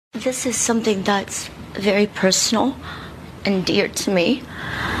This is something that's very personal and dear to me.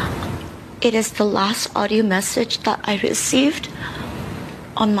 It is the last audio message that I received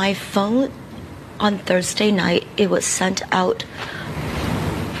on my phone on Thursday night. It was sent out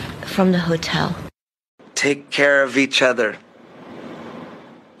from the hotel. Take care of each other,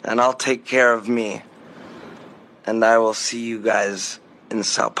 and I'll take care of me. And I will see you guys in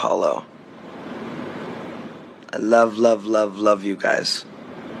Sao Paulo. I love you guys.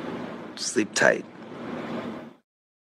 Sleep tight.